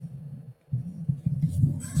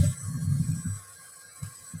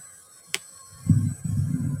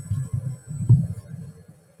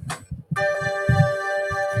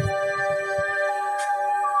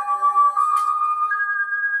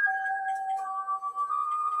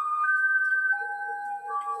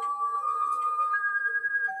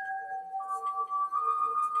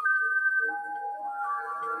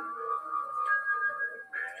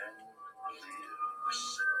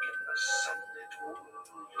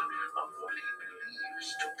of what he believes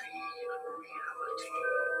to be reality.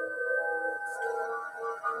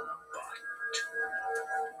 But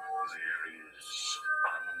there is,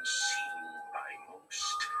 unseen by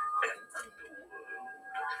most, an underworld,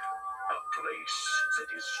 a place that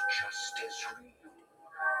is just as real,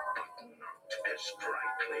 but not as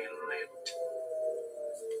brightly lit.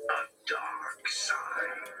 A dark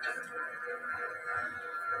side.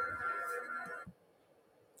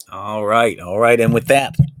 All right. And with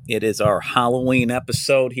that, it is our Halloween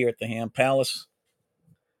episode here at the Ham Palace.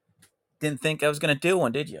 Didn't think I was going to do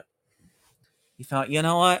one, did you? You thought, you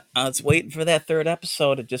know what? I was waiting for that third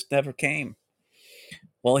episode. It just never came.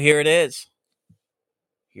 Well, here it is.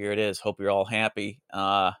 Hope you're all happy.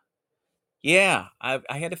 Yeah, I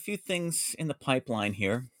had a few things in the pipeline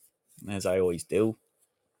here, as I always do.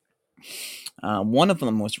 One of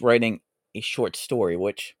them was writing a short story,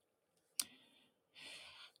 which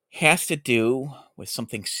has to do with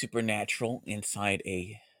something supernatural inside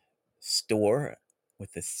a store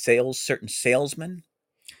with a certain salesman.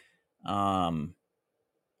 I'll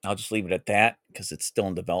just leave it at that because it's still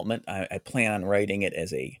in development. I plan on writing it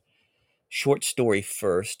as a short story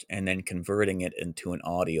first and then converting it into an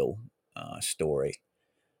audio story.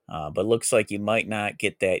 But looks like you might not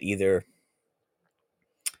get that either.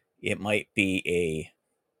 It might be a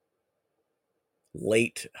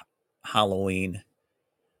late Halloween.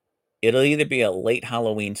 It'll either be a late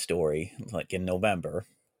Halloween story, like in November,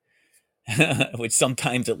 which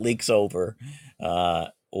sometimes it leaks over,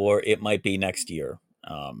 or it might be next year.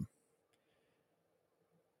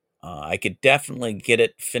 I could definitely get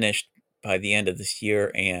it finished by the end of this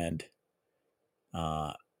year, and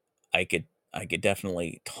uh, I could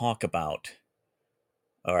definitely talk about,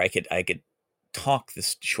 or I could talk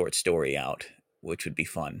this short story out, which would be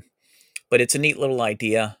fun. But it's a neat little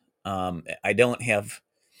idea. I don't have.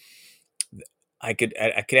 I could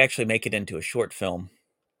actually make it into a short film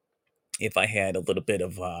if I had a little bit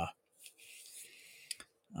of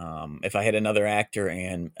if I had another actor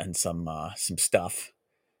and some stuff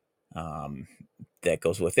um, that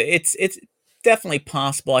goes with it. It's definitely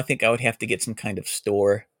possible. I think I would have to get some kind of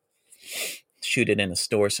store, shoot it in a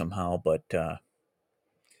store somehow. But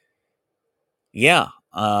yeah,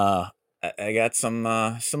 I got some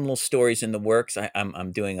little stories in the works.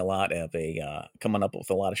 I'm doing a lot of coming up with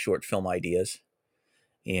a lot of short film ideas.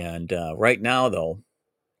 And right now, though,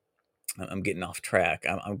 I'm getting off track.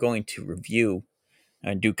 I'm going to review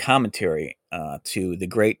and do commentary to the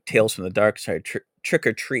great Tales from the Darkside Trick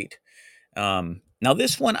or Treat. Now,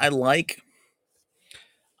 this one I like.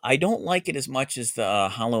 I don't like it as much as the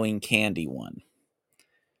Halloween Candy one.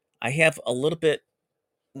 I have a little bit.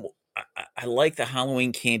 I like the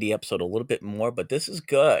Halloween Candy episode a little bit more, but this is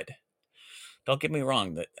good. Don't get me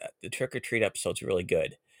wrong. The Trick or Treat episode's really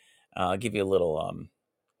good. I'll give you a little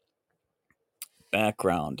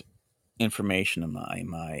background information of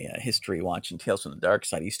my history watching Tales from the Dark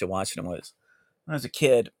Side. I used to watch them when I was a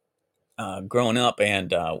kid, growing up,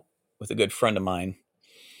 and with a good friend of mine,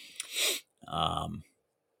 um,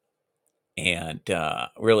 and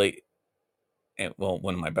really, well,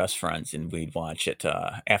 one of my best friends, and we'd watch it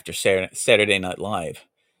after Saturday Night Live,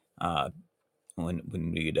 uh, when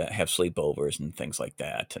we'd have sleepovers and things like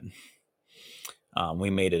that, and we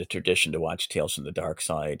made it a tradition to watch Tales from the Dark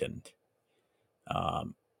Side, and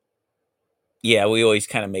um, yeah, we always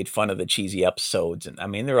kind of made fun of the cheesy episodes, and I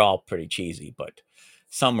mean they're all pretty cheesy, but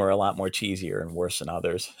some are a lot more cheesier and worse than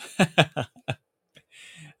others.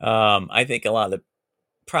 I think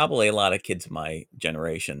probably a lot of kids my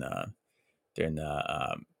generation during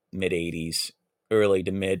the mid '80s, early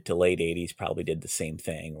to mid to late '80s, probably did the same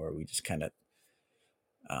thing, where we just kind of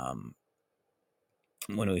um,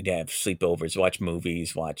 when we'd have sleepovers, watch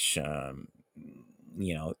movies, watch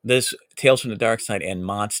this Tales from the Dark Side and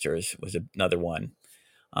Monsters was another one.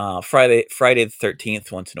 Friday the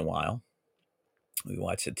 13th once in a while. We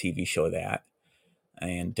watched a TV show of that,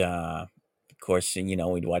 and of course,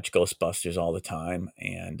 we'd watch Ghostbusters all the time,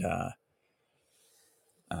 and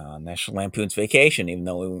National Lampoon's Vacation, even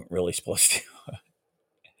though we weren't really supposed to.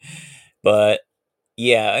 But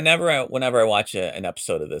yeah, whenever I watch an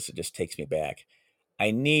episode of this, it just takes me back.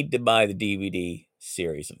 I need to buy the DVD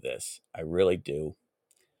series of this. I really do.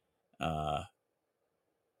 Uh,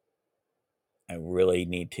 I really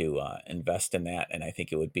need to invest in that, and I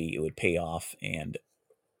think it would pay off, and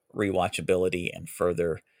rewatchability and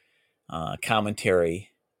further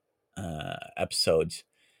commentary episodes.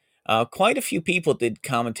 Quite a few people did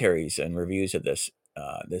commentaries and reviews of this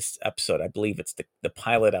episode. I believe it's the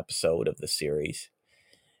pilot episode of the series,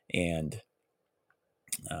 and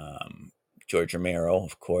George Romero,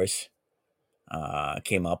 of course,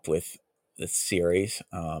 came up with this series.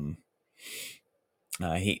 I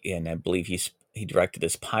believe he directed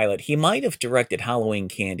this pilot. He might have directed Halloween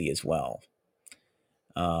Candy as well.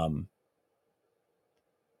 Um,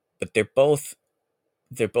 but they're both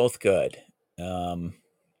good. Um,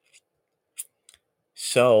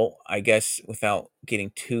 so I guess without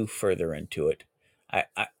getting too further into it,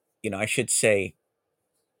 I should say,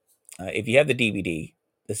 if you have the DVD,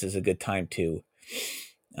 this is a good time to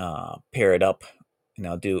pair it up, and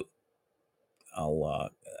I'll uh,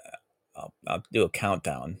 I'll do a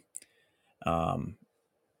countdown, um,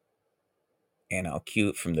 and I'll cue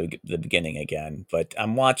it from the beginning again. But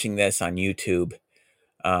I'm watching this on YouTube.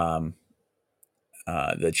 Um,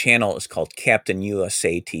 the channel is called Captain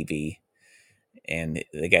USA TV, and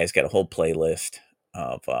the guy's got a whole playlist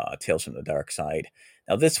of Tales from the Dark Side.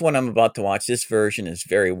 Now, this one I'm about to watch, this version is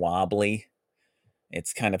very wobbly.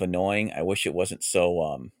 It's kind of annoying. I wish it wasn't so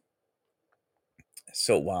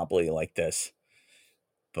wobbly like this,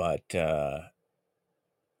 but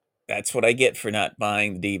that's what I get for not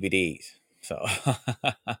buying the DVDs. So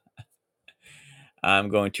I'm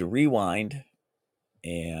going to rewind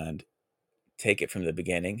and take it from the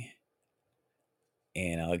beginning,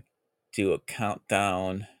 and I'll do a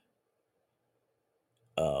countdown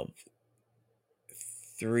of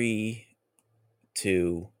 3,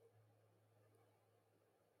 2.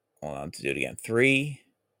 Hold on, to do it again. 3,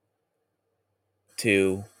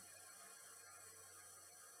 2,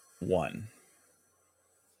 1.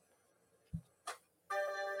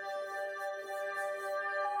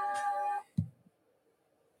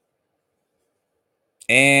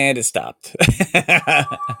 And it stopped.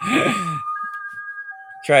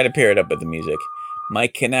 Try to pair it up with the music. My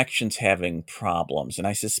connection's having problems, and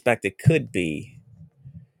I suspect it could be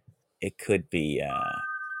because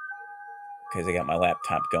I got my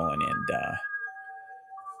laptop going and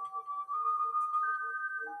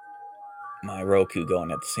my Roku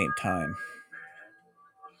going at the same time.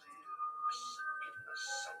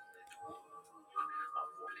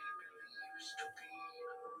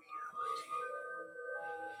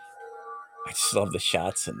 I just love the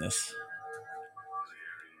shots in this.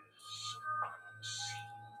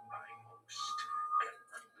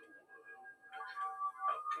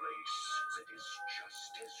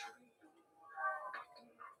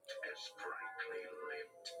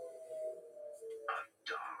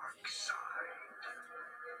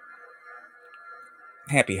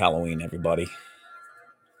 Happy Halloween, everybody.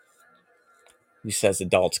 Who says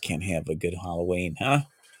adults can't have a good Halloween, huh?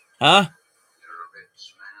 Huh?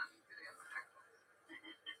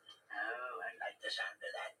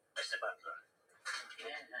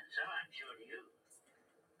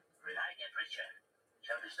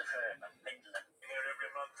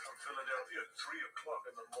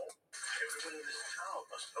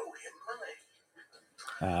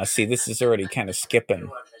 See, this is already kind of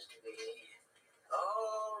skipping.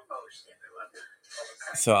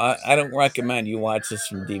 So I don't recommend you watch this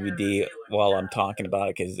from DVD while I'm talking about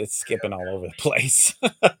it, because it's skipping all over the place.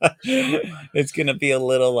 It's going to be a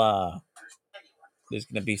little, there's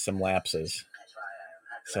going to be some lapses.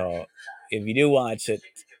 So if you do watch it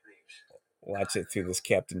through this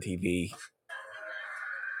Captain TV.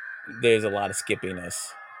 There's a lot of skippiness.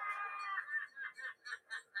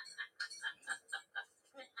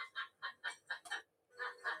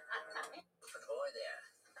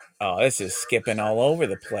 Oh, this is skipping all over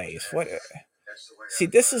the place. What? See,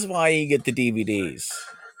 this is why you get the DVDs.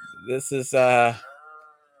 This is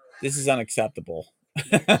unacceptable.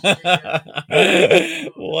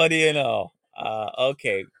 What do you know?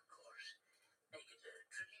 Okay.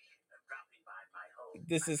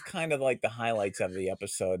 This is kind of like the highlights of the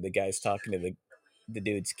episode. The guy's talking to the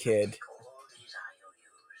dude's kid.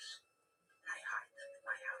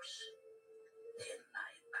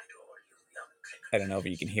 I don't know if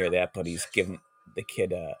you can hear that, but he's giving the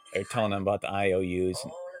kid or telling him about the IOUs.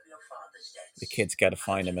 And the kid's got to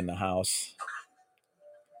find him in the house,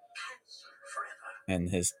 and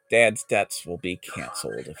his dad's debts will be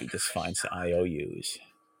canceled if he just finds the IOUs.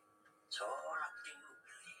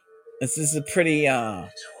 This is a pretty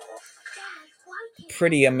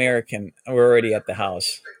American. We're already at the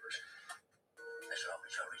house.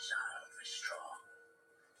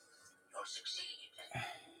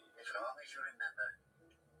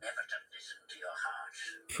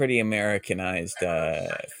 Pretty Americanized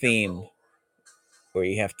theme where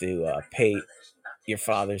you have to pay your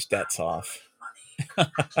father's debts off.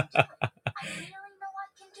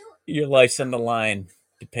 Your life's on the line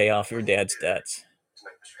to pay off your dad's debts.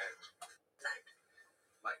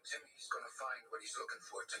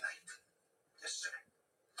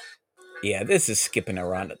 Yeah, this is skipping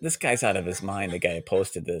around. This guy's out of his mind, the guy who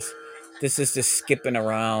posted this. This is just skipping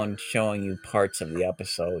around, showing you parts of the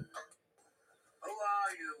episode.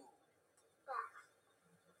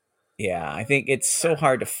 Yeah, I think it's so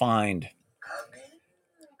hard to find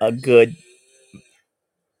a good,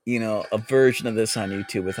 a version of this on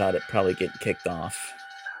YouTube without it probably getting kicked off.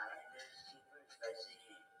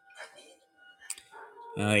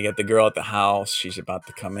 You got the girl at the house. She's about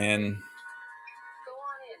to come in.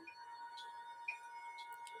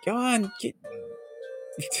 Go on,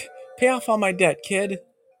 pay off all my debt, kid.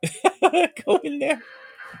 Go in there.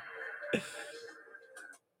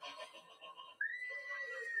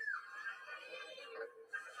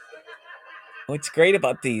 What's great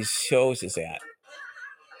about these shows is that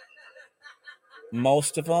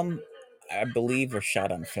most of them, I believe, are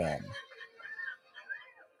shot on film.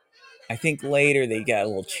 I think later they got a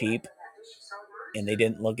little cheap and they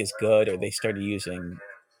didn't look as good, or they started using,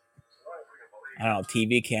 I don't know,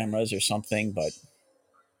 TV cameras or something, but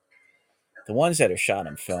the ones that are shot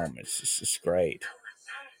on film, it's great.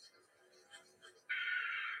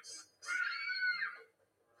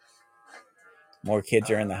 More kids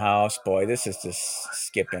are in the house. Boy, this is just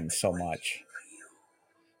skipping so much.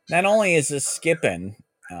 Not only is this skipping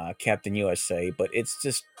Captain USA, but it's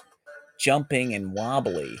just jumping and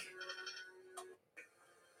wobbly. Go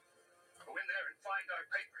in there and find our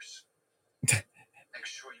papers. Make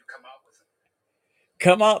sure you come out with them.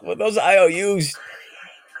 Come out with those IOUs,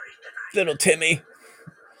 little Timmy.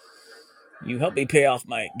 You help me pay off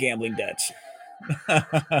my gambling debts.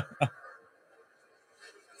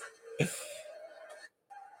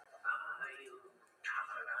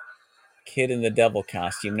 Kid in the devil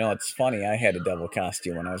costume. No, it's funny. I had a devil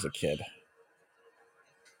costume when I was a kid.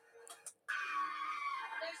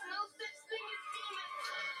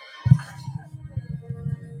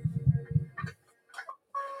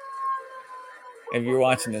 If you're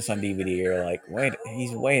watching this on DVD, you're like, wait,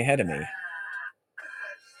 he's way ahead of me.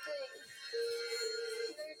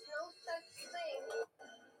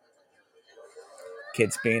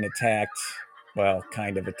 Kid's being attacked. Well,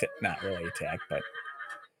 kind of, not really attacked, but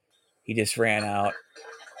he just ran out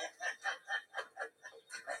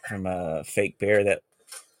from a fake bear that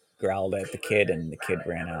growled at the kid, and the kid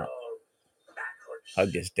ran out.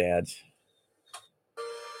 Hugged his dad's.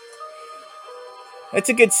 That's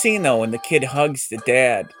a good scene, though, when the kid hugs the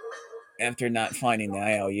dad after not finding the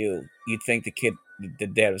IOU. You'd think the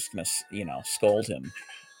dad was going to, scold him.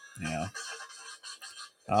 Yeah.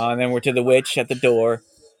 And then we're to the witch at the door.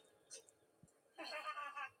 You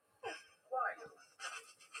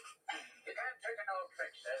can't take an old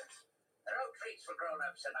trick, sir. There are no treats for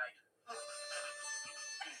grown-ups tonight.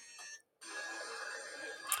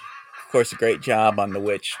 Of course, a great job on the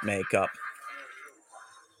witch makeup.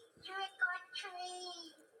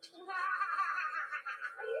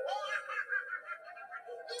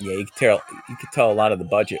 Yeah, you could tell a lot of the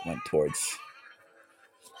budget went towards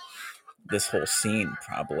this whole scene,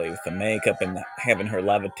 probably, with the makeup and having her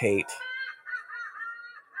levitate.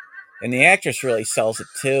 And the actress really sells it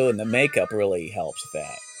too, and the makeup really helps with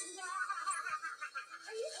that.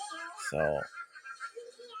 So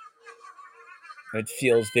it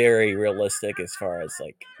feels very realistic as far as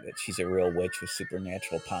like that she's a real witch with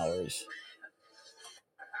supernatural powers.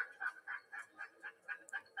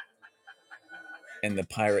 And the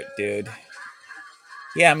pirate dude.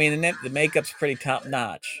 Yeah, I mean, the makeup's pretty top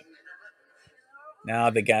notch.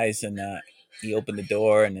 Now the guy's he opened the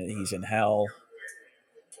door and he's in hell.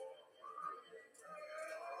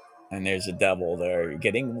 And there's a devil there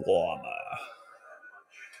getting warmer.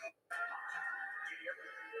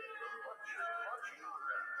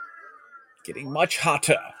 Getting much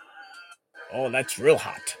hotter. Oh, that's real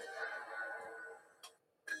hot.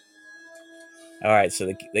 All right,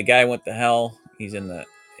 so the guy went to hell. He's in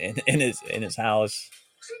his house. Trick or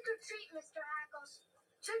treat, Mr. Hackles.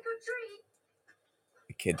 Trick or treat.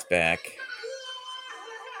 The kid's back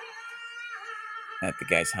at the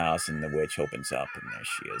guy's house, and the witch opens up, and there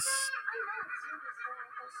she is.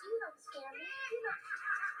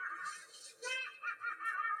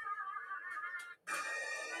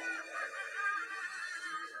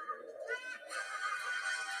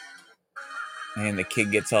 And the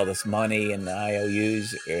kid gets all this money and the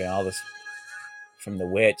IOUs, all this from the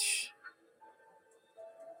witch.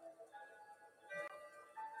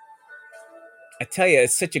 I tell you,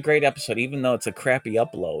 it's such a great episode, even though it's a crappy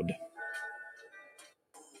upload.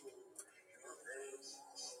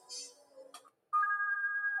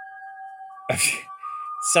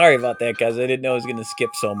 Sorry about that, guys. I didn't know I was going to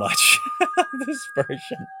skip so much this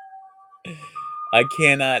version. I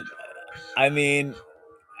cannot. I mean,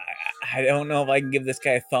 I don't know if I can give this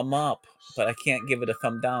guy a thumb up, but I can't give it a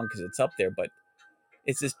thumb down because it's up there. But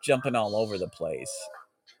It's just jumping all over the place.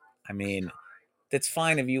 I mean, that's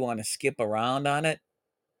fine if you want to skip around on it,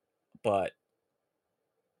 but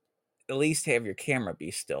at least have your camera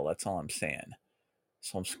be still. That's all I'm saying.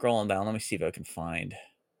 So I'm scrolling down. Let me see if I can find.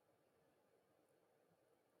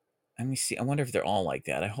 Let me see. I wonder if they're all like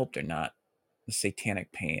that. I hope they're not. The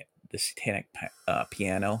satanic paint. The satanic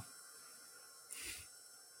piano.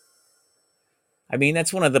 I mean,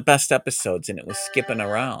 that's one of the best episodes, and it was skipping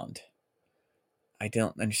around. I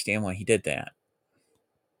don't understand why he did that.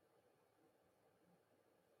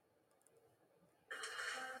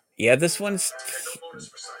 Yeah, this one's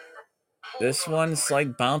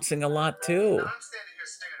like bouncing a lot too.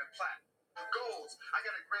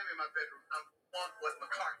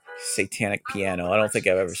 Satanic piano. I don't think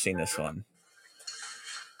I've ever seen this one.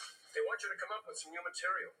 They want you to come up with some new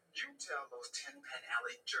material. You tell those Tin Pen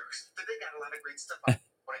Alley jerks that they got a lot of great stuff out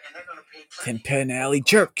and they're gonna pay plenty. Tin Pen Alley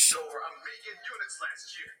jerks. Over 1 million units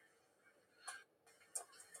last year.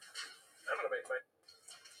 I'm gonna make my.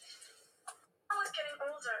 Oh, it's getting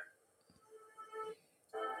older.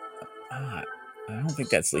 I don't think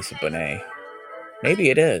that's Lisa Bonet. Maybe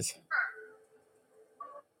it is.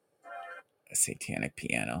 A satanic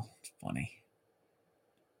piano. It's funny.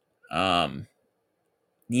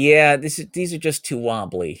 Yeah, these are just too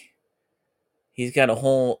wobbly. He's got a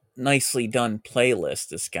whole nicely done playlist,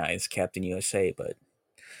 this guy is Captain USA, but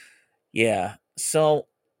yeah. So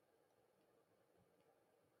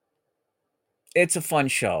it's a fun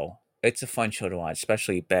show. It's a fun show to watch,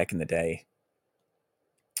 especially back in the day.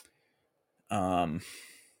 Let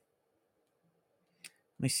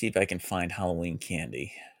me see if I can find Halloween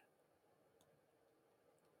Candy.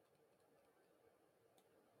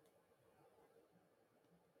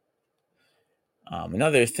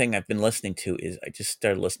 Another thing I've been listening to is I just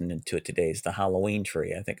started listening to it today is the Halloween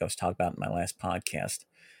Tree. I think I was talking about in my last podcast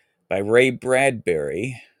by Ray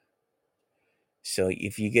Bradbury. So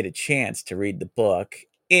if you get a chance to read the book,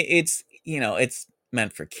 it's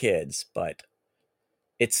meant for kids, but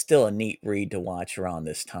it's still a neat read to watch around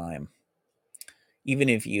this time. Even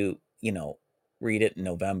if you read it in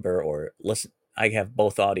November or listen, I have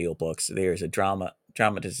both audiobooks. There's a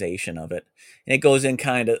dramatization of it, and it goes in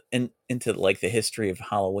kind of into like the history of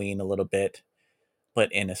Halloween a little bit,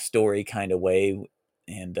 but in a story kind of way.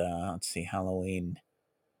 And let's see, Halloween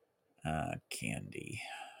Candy.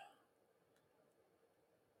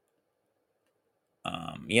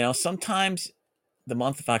 Sometimes the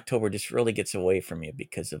month of October just really gets away from you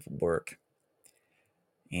because of work,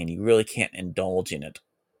 and you really can't indulge in it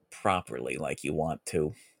properly like you want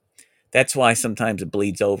to. That's why sometimes it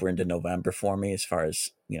bleeds over into November for me as far as,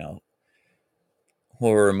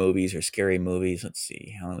 horror movies or scary movies. Let's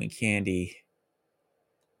see. Halloween Candy.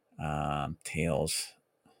 Tales.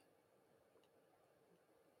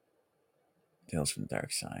 Tales from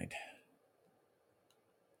Darkside.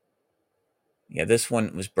 Yeah, this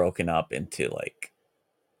one was broken up into like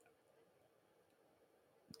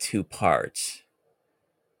 2 parts.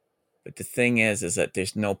 But the thing is that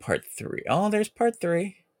there's no part 3. Oh, there's part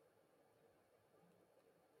 3.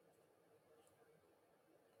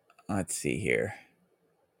 Let's see here.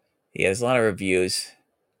 Yeah, there's a lot of reviews.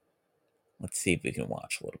 Let's see if we can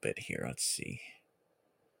watch a little bit here. Let's see.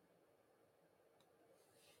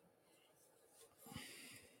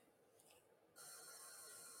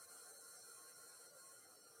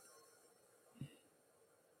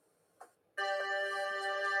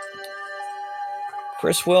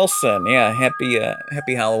 Chris Wilson, yeah,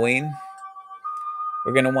 happy Halloween.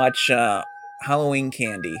 We're gonna watch Halloween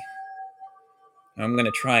Candy. I'm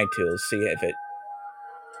gonna try to see if it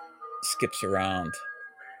skips around.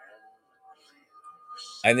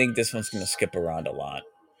 I think this one's gonna skip around a lot.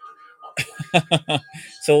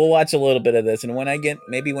 So we'll watch a little bit of this, and when I get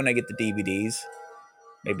the DVDs,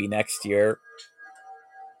 maybe next year,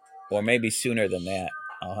 or maybe sooner than that,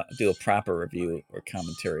 I'll do a proper review or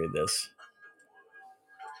commentary of this.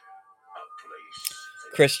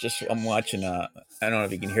 Chris, I'm watching. I don't know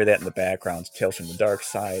if you can hear that in the background. It's Tales from the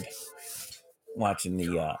Darkside. Watching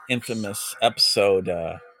the infamous episode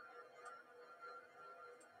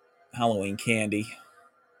Halloween Candy.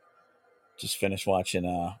 Just finished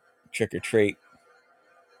watching Trick or Treat.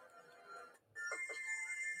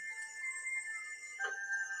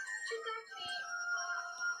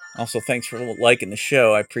 Also, thanks for liking the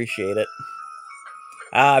show. I appreciate it.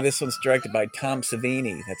 This one's directed by Tom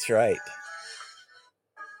Savini. That's right.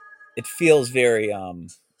 It feels very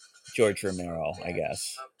George Romero, I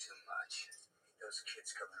guess.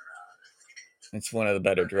 It's one of the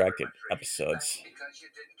better directed episodes. Because you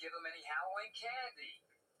didn't give him any Halloween candy.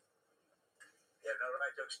 You have no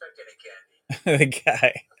right to expect any candy. The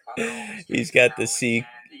guy. He's got the sea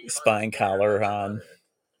spine collar on.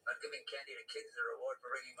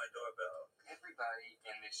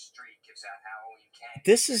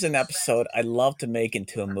 This is an episode I'd love to make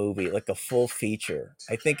into a movie, like a full feature.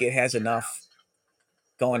 I think it has enough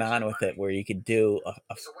going on with it where you could do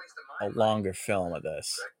a longer film of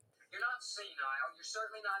this.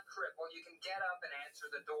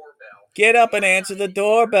 Get up and answer the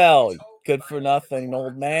doorbell. Good for nothing,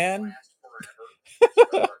 old man.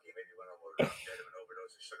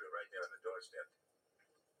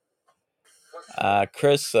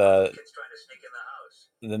 Chris, the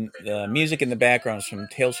music in the background is from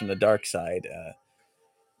Tales from the Darkside.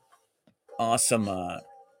 Awesome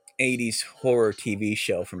 80s horror TV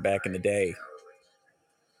show from back in the day.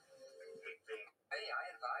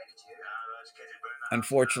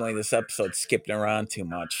 Unfortunately, this episode's skipping around too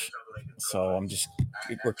much, so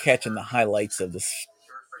we're catching the highlights of this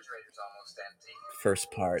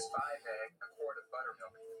first part.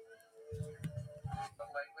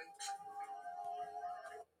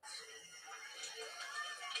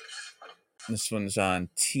 This one's on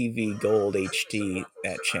TV Gold HD,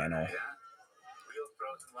 that channel.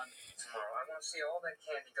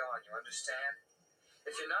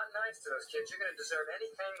 If you're not nice to those kids, you're going to deserve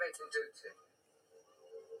anything they can do to you.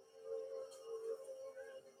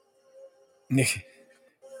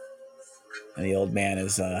 And the old man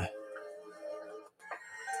is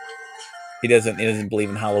he doesn't believe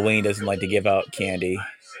in Halloween, doesn't like to give out candy.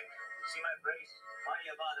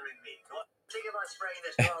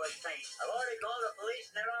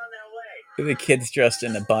 The kid's dressed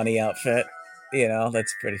in a bunny outfit. You know,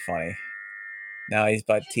 that's pretty funny. Now he's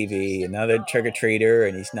bought TV, another trick-or-treater,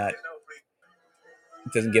 and he's not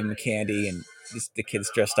doesn't give him candy, and the kid's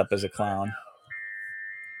dressed up as a clown.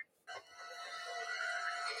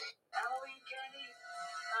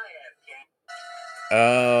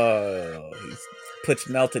 Oh, he puts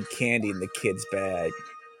melted candy in the kid's bag.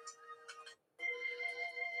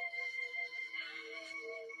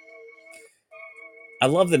 I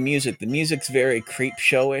love the music. The music's very creep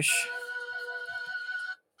showish.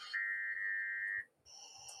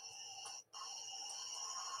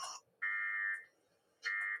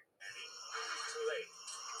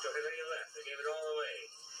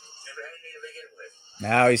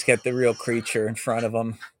 Now he's got the real creature in front of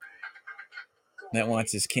him that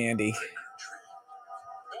wants his candy.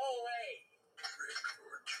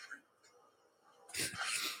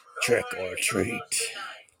 Trick or treat.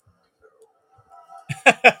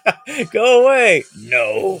 Go away.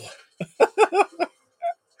 No.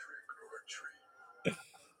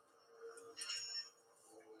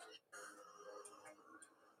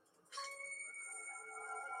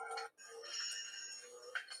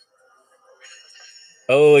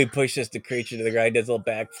 Oh, he pushes the creature to the ground. He does a little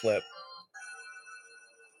backflip.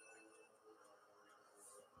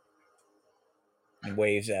 And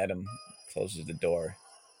waves at him. Closes the door.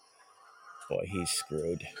 Boy, he's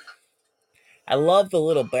screwed. I love the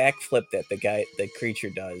little backflip that the creature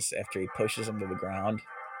does after he pushes him to the ground.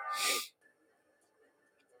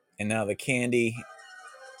 And now the candy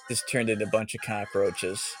just turned into a bunch of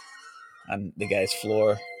cockroaches on the guy's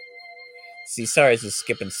floor. See, sorry, this is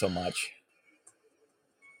skipping so much.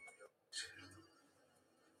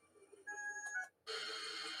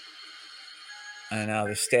 And now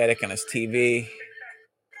there's static on his TV.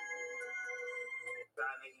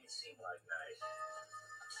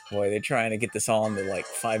 Boy, they're trying to get this all into like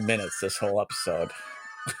 5 minutes, this whole episode.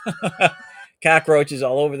 Cockroaches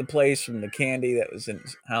all over the place from the candy that was in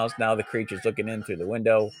his house. Now the creature's looking in through the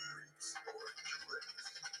window.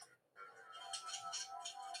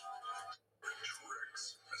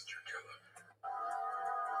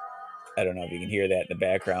 I don't know if you can hear that in the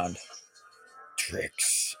background.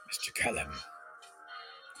 Tricks, Mr. Callum.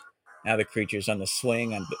 Now the creature's on the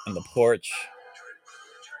swing on the porch.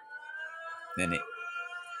 Then it.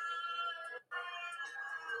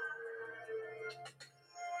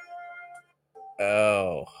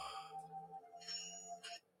 Oh.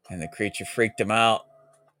 And the creature freaked him out,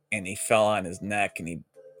 and he fell on his neck, and he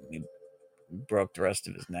broke the rest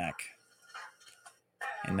of his neck.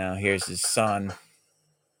 And now here's his son.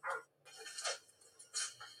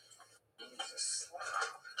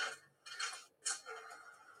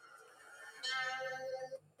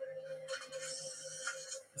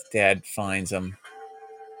 His dad finds him.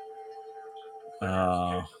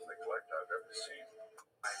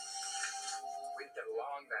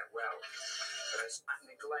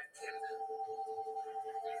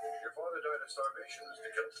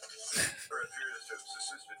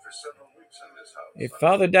 Your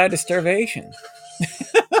father died of starvation.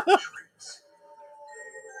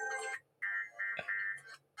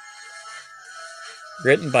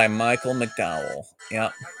 Written by Michael McDowell.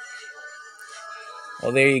 Yep.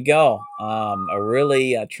 Well, there you go. A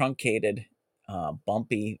really truncated,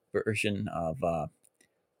 bumpy version of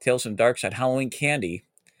Tales from Darkside Halloween Candy.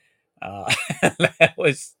 Uh, that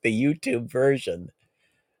was the YouTube version,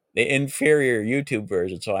 the inferior YouTube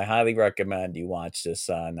version. So I highly recommend you watch this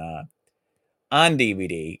on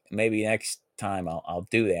DVD. Maybe next time I'll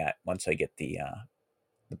do that once I get the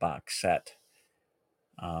box set.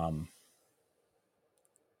 Um,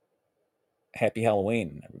 Happy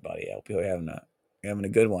Halloween, everybody! I hope you're having a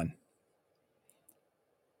good one.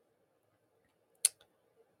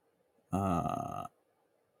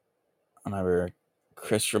 Whenever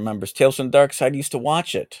Chris remembers Tales from the Dark Side, used to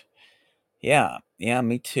watch it. Yeah,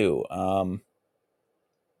 me too.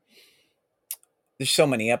 There's so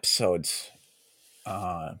many episodes.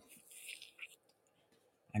 Uh,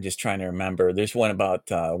 I'm just trying to remember. There's one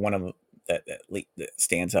about one of them that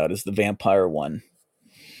stands out is the vampire one,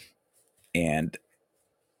 and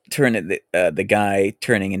the guy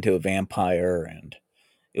turning into a vampire, and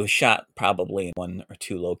it was shot probably in one or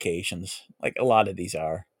two locations, like a lot of these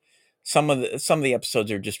are. Some of the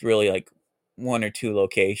episodes are just really like one or two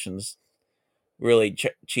locations, really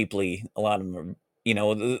cheaply. A lot of them are,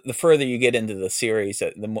 the further you get into the series,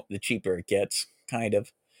 the cheaper it gets, kind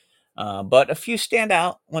of. But a few stand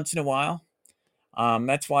out once in a while.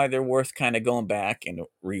 That's why they're worth kind of going back and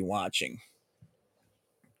rewatching.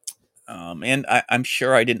 And I'm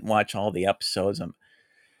sure I didn't watch all the episodes.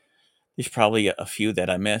 There's probably a few that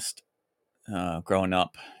I missed growing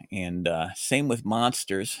up. And same with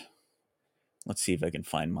Monsters. Let's see if I can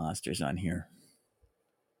find Monsters on here.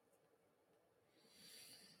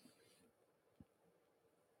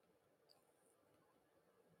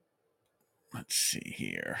 Let's see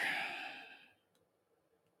here.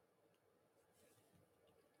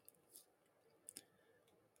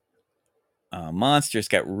 Monsters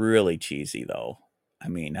got really cheesy though. I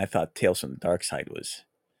mean, I thought Tales from the Dark Side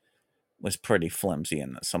was pretty flimsy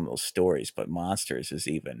in some of those stories, but Monsters is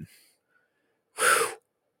even whew,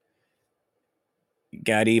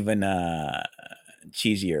 got even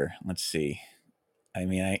cheesier. Let's see. I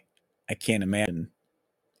mean, I can't imagine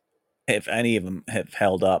if any of them have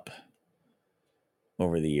held up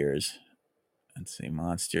over the years. Let's see,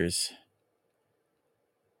 Monsters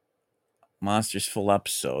full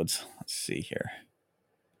episodes. Let's see here.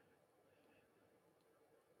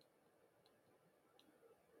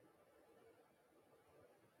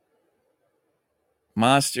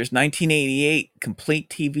 Monsters 1988 complete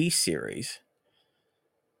TV series.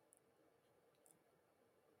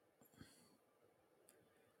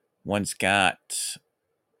 One's got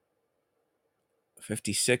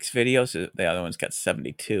 56 videos. The other one's got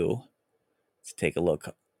 72. Let's take a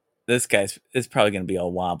look. This guy's is probably going to be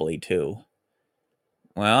all wobbly too.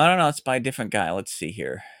 Well, I don't know. It's by a different guy. Let's see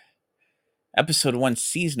here. Episode 1,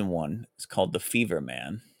 Season 1 is called The Fever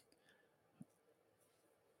Man.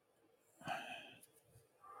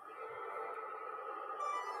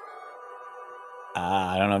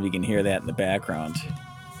 I don't know if you can hear that in the background.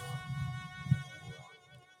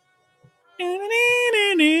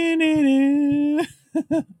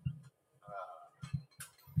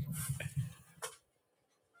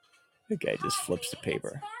 The guy just flips the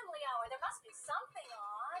paper.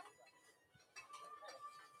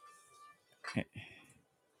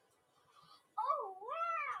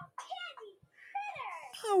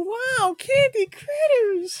 Oh, wow, candy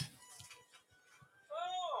critters.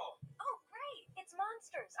 Oh, great. It's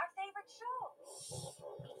Monsters, our favorite show.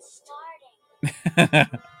 It's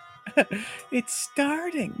starting. It's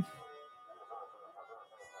starting.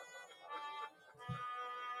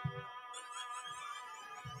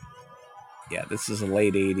 Yeah, this is the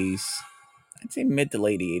late 80s. I'd say mid to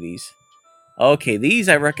late 80s. Okay, these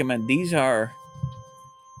I recommend.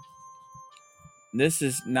 This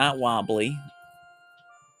is not wobbly.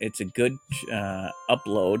 It's a good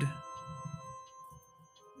upload.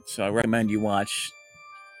 So I recommend you watch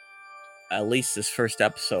at least this first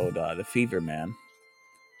episode, The Fever Man.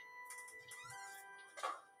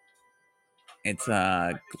 It's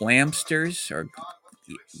Glamsters, or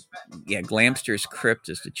Glamsters Crypt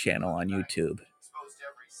is the channel on YouTube.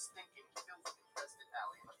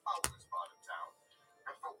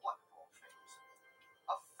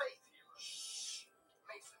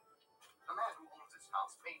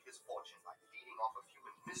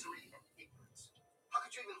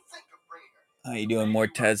 How you doing,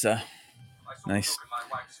 Morteza? Nice.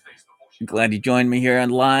 Glad you joined me here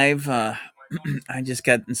on live. I just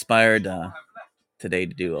got inspired today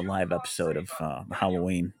to do a live episode of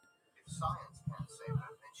Halloween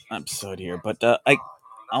episode here, but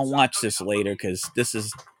I'll watch this later because this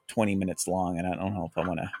is 20 minutes long, and I don't know if I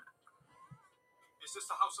want to. Is this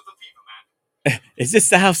the house of the fever man? Is this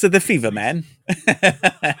the house of the fever man? My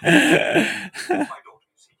daughter, you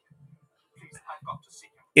see. Please, I've got to see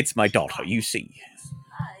him. It's my daughter, you see.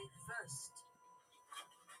 I first.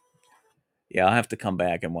 Yeah, I'll have to come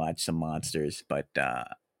back and watch some monsters, but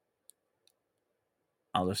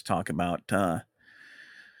I'll just talk about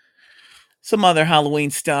some other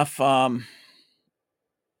Halloween stuff.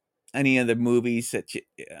 Any other movies that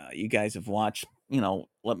you guys have watched?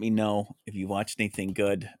 Let me know if you watched anything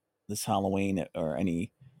good this Halloween or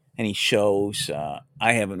any shows.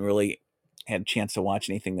 I haven't really had a chance to watch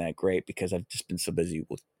anything that great because I've just been so busy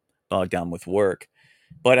with bogged down with work.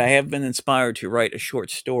 But I have been inspired to write a short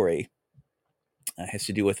story. It has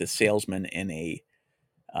to do with a salesman in a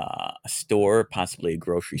store, possibly a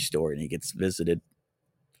grocery store, and he gets visited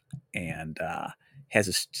and has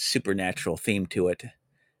a supernatural theme to it.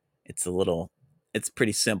 It's it's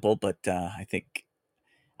pretty simple, but I think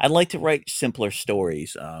I'd like to write simpler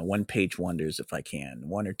stories, one page wonders if I can,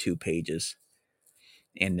 1 or 2 pages,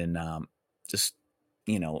 and then just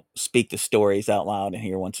speak the stories out loud and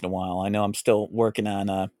here once in a while. I know I'm still working on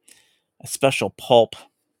a special pulp,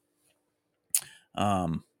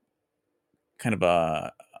 um, kind of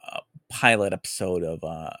a pilot episode of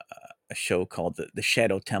a show called the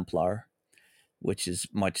Shadow Templar, which is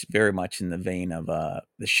very much in the vein of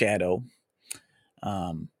the Shadow.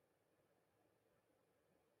 Um,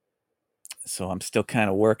 so I'm still kind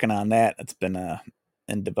of working on that. It's been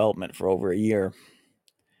in development for over a year.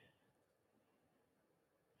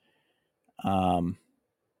 Um,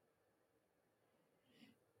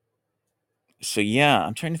 so yeah,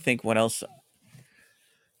 I'm trying to think what else.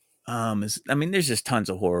 I mean, there's just tons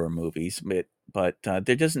of horror movies, but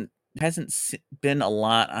there doesn't hasn't been a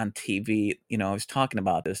lot on TV. I was talking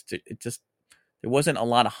about this. It just there wasn't a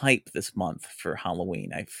lot of hype this month for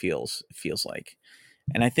Halloween. It feels like,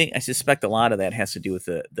 and I suspect a lot of that has to do with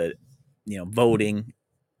the voting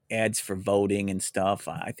ads for voting and stuff.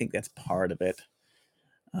 I think that's part of it.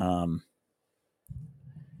 Um,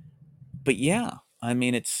 but yeah, I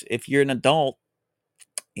mean, it's if you're an adult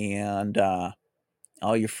and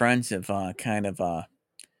all your friends have kind of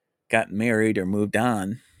got married or moved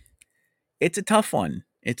on, it's a tough one.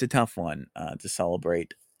 It's a tough one to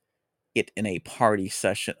celebrate it in a party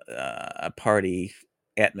session, a party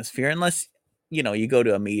atmosphere, unless you go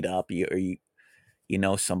to a meetup, or you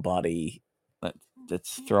know somebody that,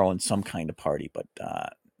 that's throwing some kind of party. But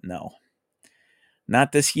no,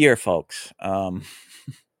 not this year, folks. But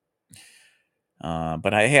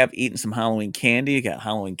I have eaten some Halloween candy. I got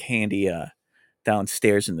Halloween candy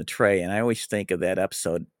downstairs in the tray, and I always think of that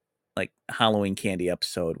episode, like Halloween candy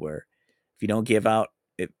episode, where if you don't give out,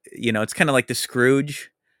 it's kind of like the Scrooge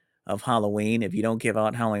of Halloween. If you don't give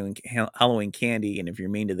out Halloween candy, and if you're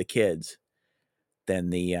mean to the kids, then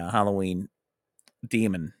the Halloween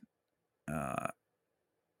demon uh,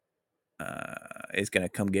 is going to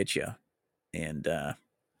come get you. And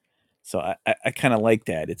so I kind of like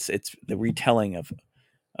that. It's the retelling of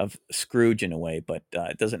Scrooge in a way, but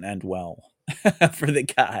it doesn't end well for the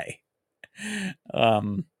guy.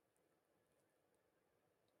 Um,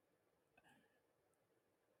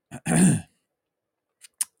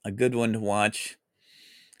 a good one to watch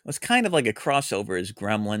was kind of like a crossover is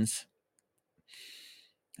Gremlins.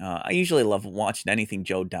 I usually love watching anything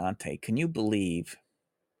Joe Dante. Can you believe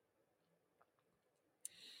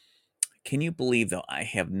though I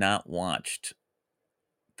have not watched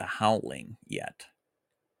The Howling yet?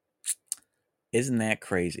 Isn't that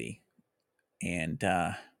crazy? And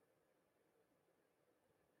The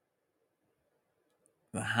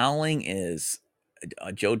Howling is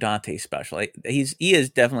a Joe Dante special. He is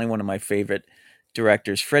definitely one of my favorite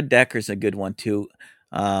directors. Fred Decker's a good one too.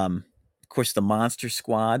 Of course, The Monster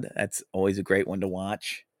Squad. That's always a great one to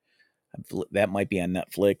watch. That might be on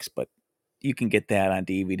Netflix, but you can get that on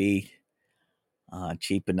DVD,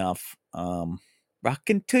 cheap enough. Rock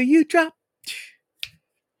until you drop,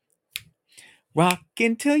 rock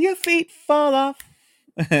until your feet fall off.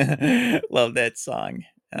 Love that song.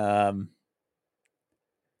 Um,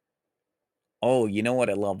 oh, you know what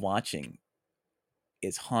I love watching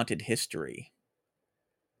is Haunted History.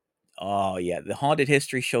 Oh yeah, the Haunted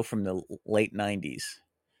History show from the late '90s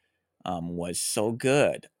was so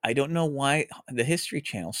good. I don't know why the History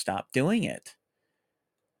Channel stopped doing it.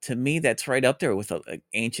 To me, that's right up there with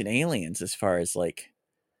Ancient Aliens as far as like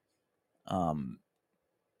um,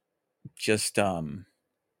 just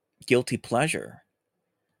guilty pleasure.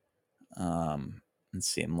 Let's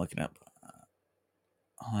see, I'm looking up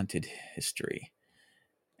Haunted History,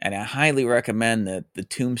 and I highly recommend the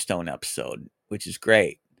Tombstone episode, which is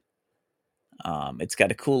great. It's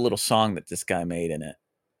got a cool little song that this guy made in it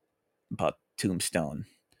about Tombstone.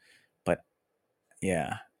 But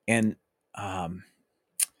yeah, and um,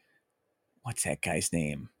 what's that guy's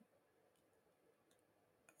name?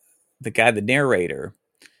 The narrator,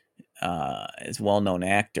 is a well-known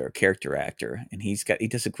actor, character actor, and he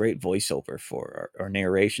does a great voiceover for or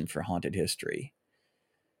narration for Haunted History.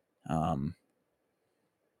 Um,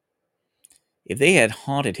 if they had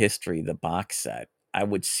Haunted History, the box set, I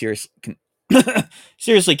would seriously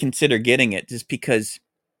consider getting it, just because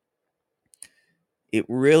it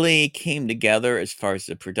really came together as far as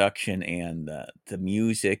the production and the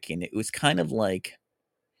music, and it was kind of like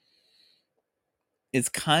it's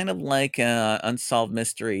kind of like Unsolved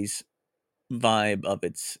Mysteries vibe of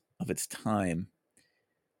its time.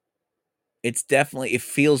 It's definitely, it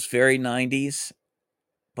feels very 90s,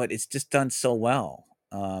 but it's just done so well.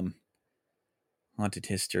 Haunted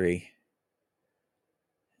History,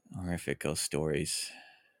 horrific ghost stories.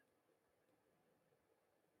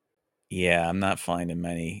 Yeah, I'm not finding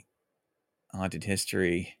many. Haunted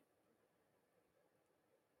History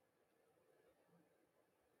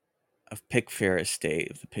of Pickfair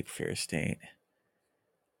Estate, of the Pickfair Estate.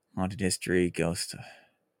 Haunted History, Ghost.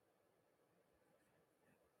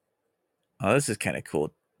 Oh, this is kind of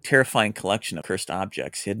cool. Terrifying collection of cursed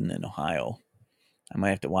objects hidden in Ohio. I might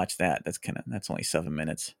have to watch that. That's only 7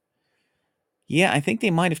 minutes. Yeah, I think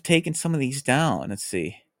they might have taken some of these down. Let's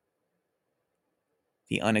see.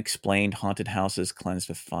 The unexplained haunted houses cleansed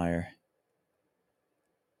with fire.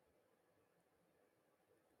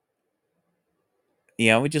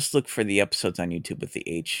 Yeah, I would just look for the episodes on YouTube with the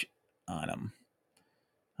H on them.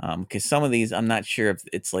 Because some of these, I'm not sure if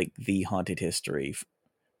it's like the Haunted History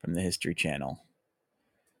from the History Channel.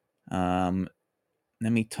 Let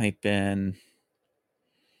me type in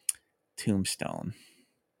Tombstone.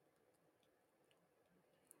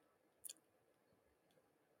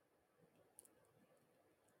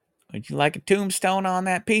 Would you like a tombstone on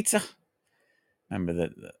that pizza? Remember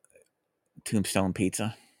the Tombstone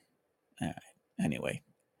pizza? All right. Anyway,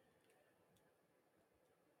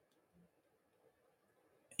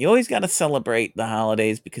 you always got to celebrate the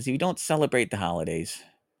holidays, because if you don't celebrate the holidays,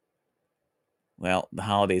 well, the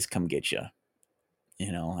holidays come get you.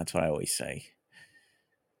 That's what I always say.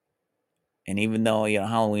 And even though,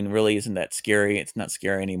 Halloween really isn't that scary, it's not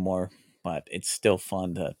scary anymore, but it's still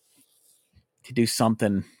fun to do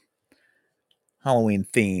something Halloween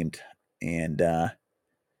themed, and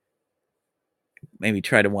maybe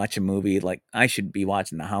try to watch a movie. Like, I should be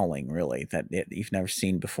watching The Howling, really, that you've never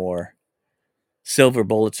seen before. Silver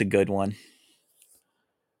Bullet's a good one.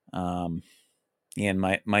 Um, and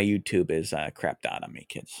my YouTube is crapped out on me,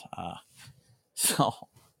 kids. So,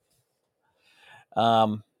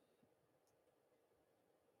 um,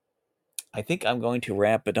 I think I'm going to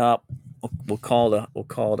wrap it up. We'll call it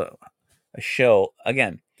a show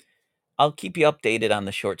again. I'll keep you updated on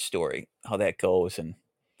the short story, how that goes, and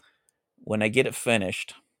when I get it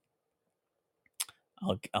finished,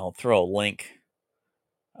 I'll throw a link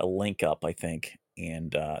up, I think,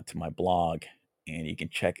 and to my blog, and you can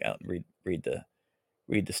check out and read the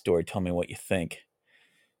story. Tell me what you think.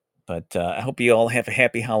 But I hope you all have a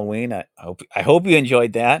happy Halloween. I hope you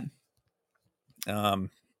enjoyed that.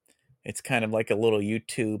 Um, it's kind of like a little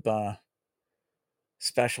YouTube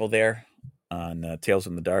special there on Tales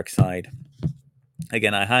from the Dark Side.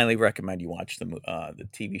 Again, I highly recommend you watch the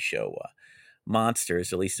TV show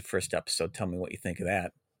Monsters, at least the first episode. Tell me what you think of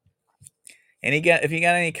that. And if you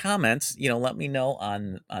got any comments, let me know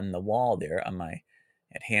on the wall there on my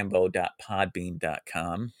at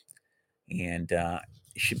hambo.podbean.com, and you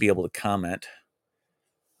should be able to comment.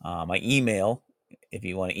 My email, if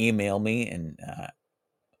you want to email me and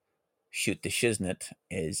shoot the shiznit,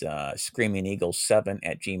 is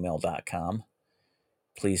screamingeagle7@gmail.com.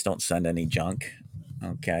 Please don't send any junk.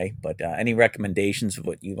 Okay. But any recommendations of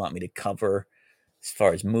what you want me to cover as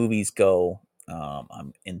far as movies go,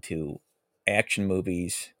 I'm into action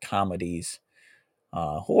movies, comedies,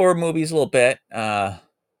 horror movies a little bit. But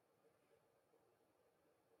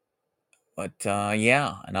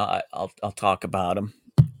yeah, and I'll talk about them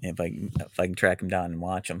if I can track them down and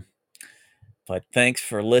watch them. But thanks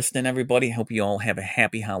for listening, everybody. Hope you all have a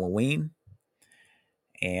happy Halloween,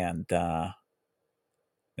 and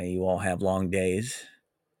may you all have long days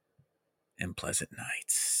and pleasant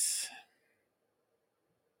nights.